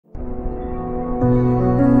එදස්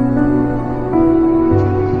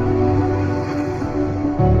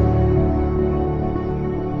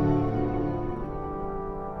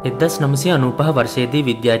නමසය අනූපහ වර්ෂයේදී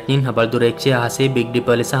විද්‍යාඥයින් හබල් දුරේක්ෂය අහසේ බිග්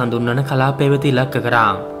ඩිපර් ලෙස හඳුන්වන කලාපය වෙත ඉලක්ක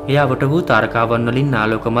කරා. එය අවට වූ තාරකාවන් වලින්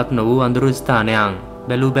ආලෝකමත් නො වූ අඳුරු ස්ථානයක්.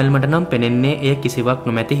 බැලූ බැල්මට නම් පෙනෙන්නේ එය කිසිවක්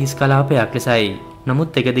නොමැති හිස් කලාපයක් ලෙසයි.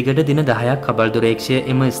 නමුත් එක දිගට දින 10ක් හබල් දුරේක්ෂය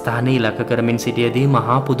එම ස්ථානයේ ඉලක්ක කරමින් සිටියේදී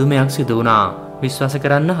මහා පුදුමයක් සිදු වුණා. විශ්වාස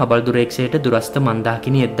කරන්න හබල් දුරේක්ෂයට දුරස්ත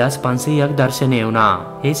මන්දාකිනි 1500ක් දර්ශනය වුණා.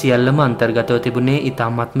 ඒ සියල්ලම අන්තර්ගතව තිබුණේ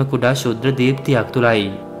ඉතාමත්ම කුඩා ශුද්‍ර දීප්තියක් තුලයි.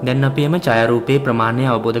 දැන් අපි එම ඡායාරූපයේ ප්‍රමාණය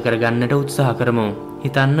අවබෝධ කරගන්නට උත්සාහ කරමු.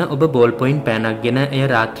 හිතන්න ඔබ බෝල් පොයින්ට් පෑනක් ගෙන එය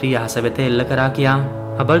රාත්‍රී අහස වෙත එල්ල කරා කියා.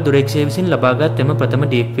 හබල් දුරේක්ෂය විසින් ලබාගත් එම ප්‍රථම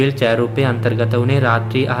ඩීප් ෆීල්ඩ් ඡායාරූපයේ අන්තර්ගත වුණේ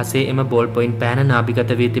රාත්‍රී අහසේ එම බෝල් පොයින්ට් පෑන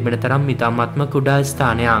නාභිගත වී තිබෙන තරම් ඉතාමත්ම කුඩා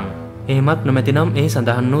ස්ථානයක්. එහෙමත් නොමැතිනම් ඒ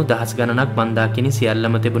සඳහන් වූ දහස් ගණනක් මන්දාකිනි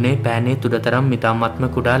සියල්ලම තිබුණේ පෑනේ තුඩ තරම් ඉතාමත්ම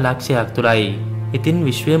කුඩා ලක්ෂයක් තුලයි. ඉතින්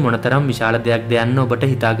විශ්වය මොනතරම් විශාල දෙයක්ද යන්න ඔබට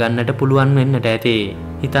හිතා ගන්නට පුළුවන් වෙන්නට ඇති.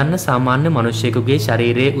 හිතන්න සාමාන්‍ය මිනිසෙකුගේ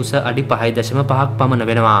ශරීරයේ උස අඩි 5.5ක් පමණ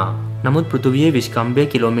වෙනවා. නමුත් පෘථුවියේ විශ්කම්භය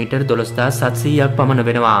කිලෝමීටර් 12700ක් පමණ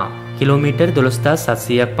වෙනවා. කිලෝමීටර්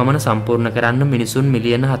 12700ක් පමණ සම්පූර්ණ කරන්න මිනිසුන්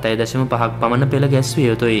මිලියන 7.5ක් පමණ පෙළ ගැස්විය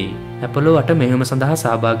යුතුයි. ඇපොලෝ 8 මෙහෙයුම සඳහා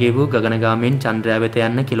සහභාගී වූ ගගනගාමීන් චන්ද්‍රයා වෙත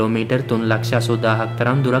යන්න කිලෝමීටර් 3,80,000ක්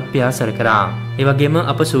තරම් දුරක් පියාසර කරා. ඒ වගේම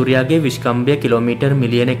අප සූර්යාගේ විශ්කම්භය කිලෝමීටර්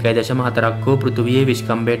මිලියන 1.4ක් වූ පෘථුවියේ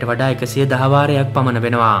විශ්කම්භයට වඩා 110 වාරයක් පමණ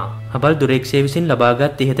වෙනවා. හබල් දුරේක්ෂය විසින්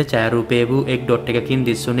ලබාගත් ඉහත ඡායාරූපයේ වූ එක් ඩොට් එකකින්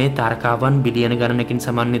දිස්වුනේ තාරකාවන් බිලියන ගණනකින්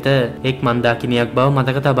සමන්විත එක් මන්දාකිනියක් බව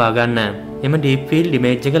මතක තබා ගන්න. එම ඩීප් ෆීල්ඩ්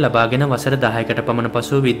ඉමේජ් එක ලබාගෙන වසර 10කට පමණ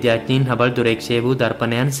පසු විද්‍යාඥයින් හබල් දුරේක්ෂය වූ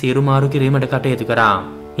දර්පණයන් සීරු මාරු කිරීමට කටයුතු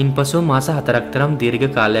කරා. ඉන්පසු මාස 4ක් තරම් දීර්ඝ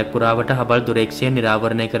කාලයක් පුරාවට හබල් දුරේක්ෂය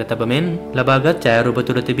නිරාවරණය කර තබමින් ලබාගත් ඡායාරූප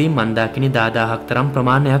තුර තිබී මන්දාකිනි 10000ක් තරම්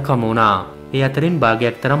ප්‍රමාණයක් හමු වුණා. ඒ අතරින්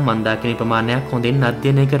භාගයක් තරම් මන්දාකිනි ප්‍රමාණයක් හොඳින්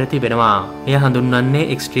අධ්‍යයනය කර තිබෙනවා. එය හඳුන්වන්නේ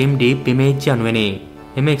එක්ස්ට්‍රීම් ඩීප් ඉමේජ් යනුවෙනි.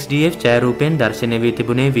 එම XDF ඡායාරූපයෙන් දර්ශනය වී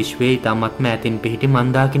තිබුණේ විශ්වයේ ඉතාමත්ම ඈතින් පිහිටි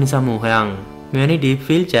මන්දාකිනි සමූහයක්. මෙවැනි ඩීප්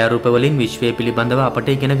ෆීල්ඩ් ඡායාරූප වලින් විශ්වය පිළිබඳව අපට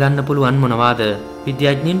ඉගෙන ගන්න පුළුවන් මොනවාද?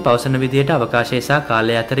 විද්‍යාඥයින් පවසන විදිහට අවකාශය සහ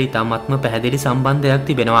කාලය අතර ඉතාමත්ම පැහැදිලි සම්බන්ධයක්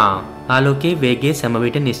තිබෙනවා. ආලෝකයේ වේගය සෑම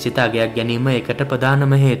විට නිශ්චිත අගයක් ගැනීම ඒකට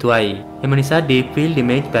ප්‍රධානම හේතුවයි. එම නිසා ඩීප් ෆීල්ඩ්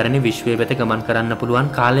ඉමේජ් පැරණි විශ්වය වෙත ගමන් කරන්න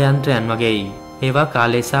පුළුවන් කාලයන්ත්‍රයන් වගේයි. ඒවා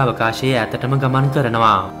කාලය සහ අවකාශයේ ඈතටම ගමන්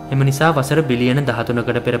කරනවා. එම නිසා වසර බිලියන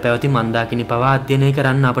 13කට පෙර පැවති මන්දාකිනි පවා අධ්‍යයනය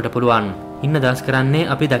කරන්න අපට පුළුවන්. ඉන්න දවස් කරන්නේ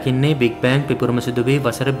අපි දකින්නේ බිග් බෑන්ග් පිපුරුම සිදු වී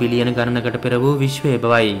වසර බිලියන ගණනකට පෙර වූ විශ්වය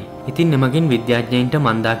බවයි. ඉතින් එමගින් විද්‍යාඥයින්ට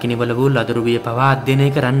මන්දාකිනි වල වූ ලදරු විය පවා අධ්‍යයනය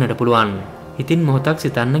කරන්නට පුළුවන්. ඉතින් මොහොතක්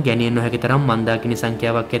සිතන්න ගැනිය නොහැකි තරම් මන්දාකිනි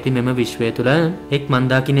සංඛ්‍යාවක් ඇති මෙම විශ්වය තුළ එක්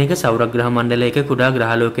මන්දාකිනියක සෞරග්‍රහ මණ්ඩලයක කුඩා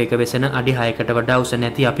ග්‍රහලෝකයක වෙසෙන අඩි 6කට වඩා උස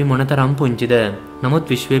නැති අපි මොනතරම් පුංචිද? නමුත්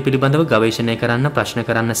විශ්වය පිළිබඳව ගවේෂණය කරන්න, ප්‍රශ්න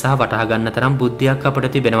කරන්න සහ වටහා ගන්න තරම් බුද්ධියක්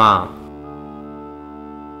අපට තිබෙනවා.